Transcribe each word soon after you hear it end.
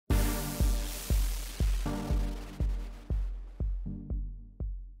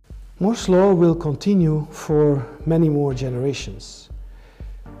Moore's law will continue for many more generations.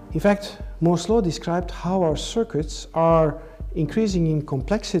 In fact, Moore's law described how our circuits are increasing in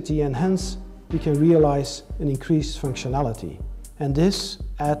complexity, and hence we can realize an increased functionality, and this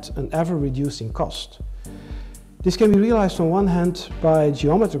at an ever-reducing cost. This can be realized on one hand by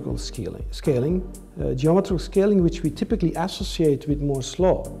geometrical scaling, which we typically associate with Moore's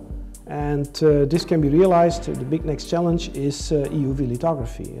law. And this can be realized. The big next challenge is EUV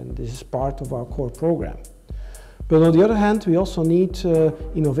lithography, and this is part of our core program. But on the other hand, we also need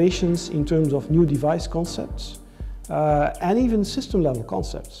innovations in terms of new device concepts and even system-level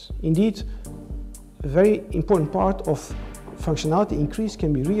concepts. Indeed, a very important part of functionality increase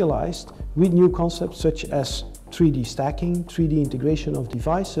can be realized with new concepts such as 3D stacking, 3D integration of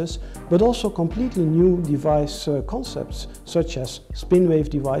devices, but also completely new device concepts such as spin wave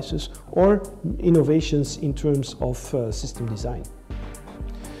devices or innovations in terms of system design.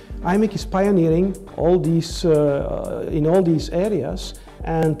 imec is pioneering in all these areas,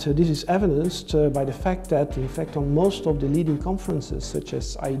 and this is evidenced by the fact that, in fact, on most of the leading conferences such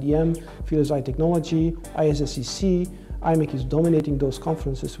as IDM, VLSI Technology, ISSCC, imec is dominating those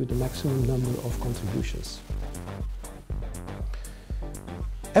conferences with the maximum number of contributions.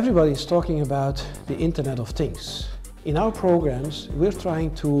 Everybody is talking about the Internet of Things. In our programs, we're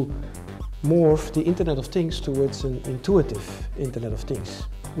trying to morph the Internet of Things towards an intuitive Internet of Things,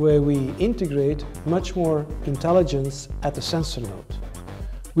 where we integrate much more intelligence at the sensor node.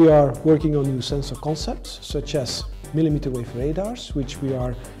 We are working on new sensor concepts, such as millimeter wave radars, which we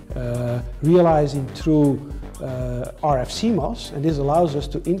are realizing through RF CMOS, and this allows us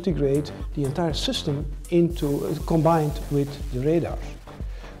to integrate the entire system combined with the radar.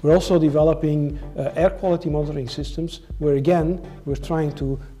 We're also developing air quality monitoring systems, where again we're trying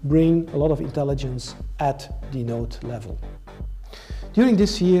to bring a lot of intelligence at the node level. During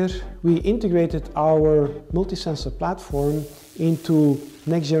this year, we integrated our multi-sensor platform into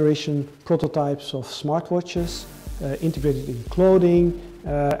next generation prototypes of smartwatches, integrated in clothing,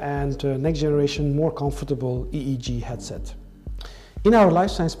 and next generation more comfortable EEG headset. In our life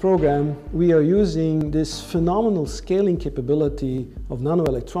science program, we are using this phenomenal scaling capability of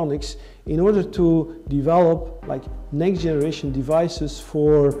nanoelectronics in order to develop next generation devices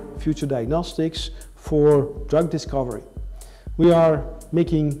for future diagnostics, for drug discovery. We are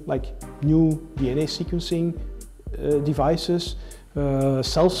making new DNA sequencing devices,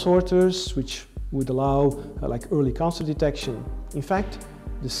 cell sorters, which would allow early cancer detection. In fact,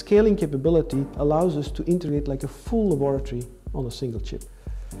 the scaling capability allows us to integrate a full laboratory on a single chip.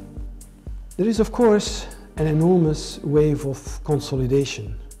 There is, of course, an enormous wave of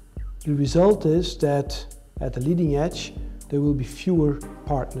consolidation. The result is that at the leading edge, there will be fewer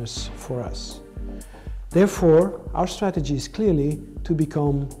partners for us. Therefore, our strategy is clearly to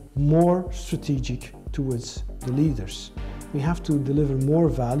become more strategic towards the leaders. We have to deliver more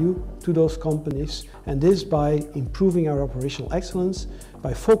value to those companies, and this by improving our operational excellence,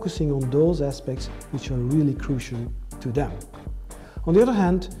 by focusing on those aspects which are really crucial to them. On the other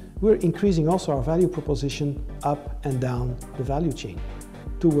hand, we're increasing also our value proposition up and down the value chain,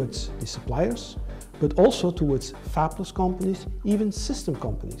 towards the suppliers, but also towards fabless companies, even system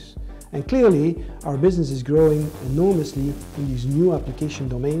companies. And clearly, our business is growing enormously in these new application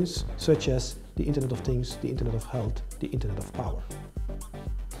domains, such as the Internet of Things, the Internet of Health, the Internet of Power.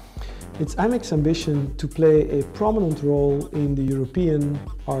 It's imec's ambition to play a prominent role in the European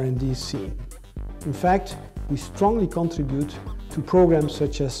R&D scene. In fact, we strongly contribute to programs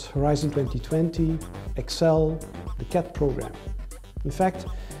such as Horizon 2020, Excel, the CAT program. In fact,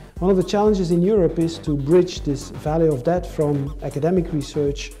 one of the challenges in Europe is to bridge this valley of death from academic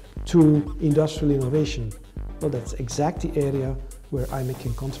research to industrial innovation. Well, that's exactly the area where imec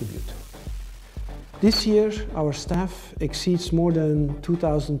can contribute. This year, our staff exceeds more than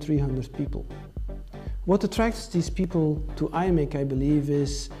 2,300 people. What attracts these people to imec, I believe,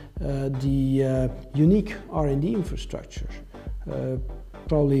 is the unique R&D infrastructure,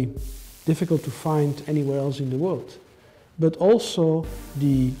 probably difficult to find anywhere else in the world, but also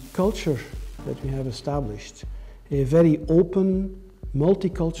the culture that we have established, a very open,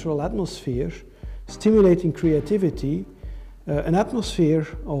 multicultural atmosphere, stimulating creativity, an atmosphere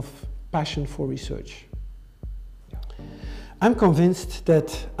of passion for research. I'm convinced that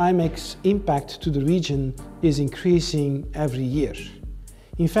imec's impact to the region is increasing every year.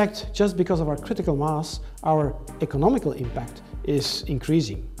 In fact, just because of our critical mass, our economical impact is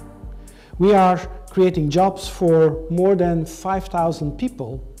increasing. We are creating jobs for more than 5,000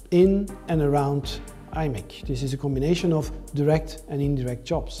 people in and around imec. This is a combination of direct and indirect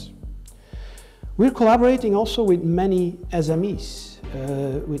jobs. We're collaborating also with many SMEs,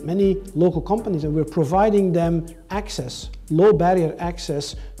 with many local companies, and we're providing them access, low barrier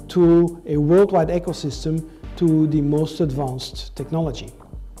access to a worldwide ecosystem to the most advanced technology.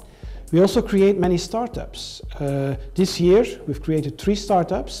 We also create many startups. This year we've created 3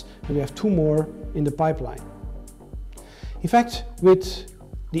 startups and we have 2 more in the pipeline. In fact, with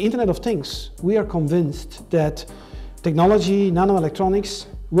the Internet of Things, we are convinced that technology, nanoelectronics,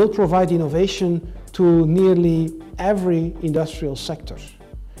 will provide innovation to nearly every industrial sector.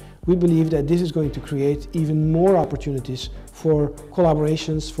 We believe that this is going to create even more opportunities for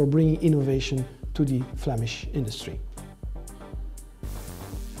collaborations, for bringing innovation to the Flemish industry.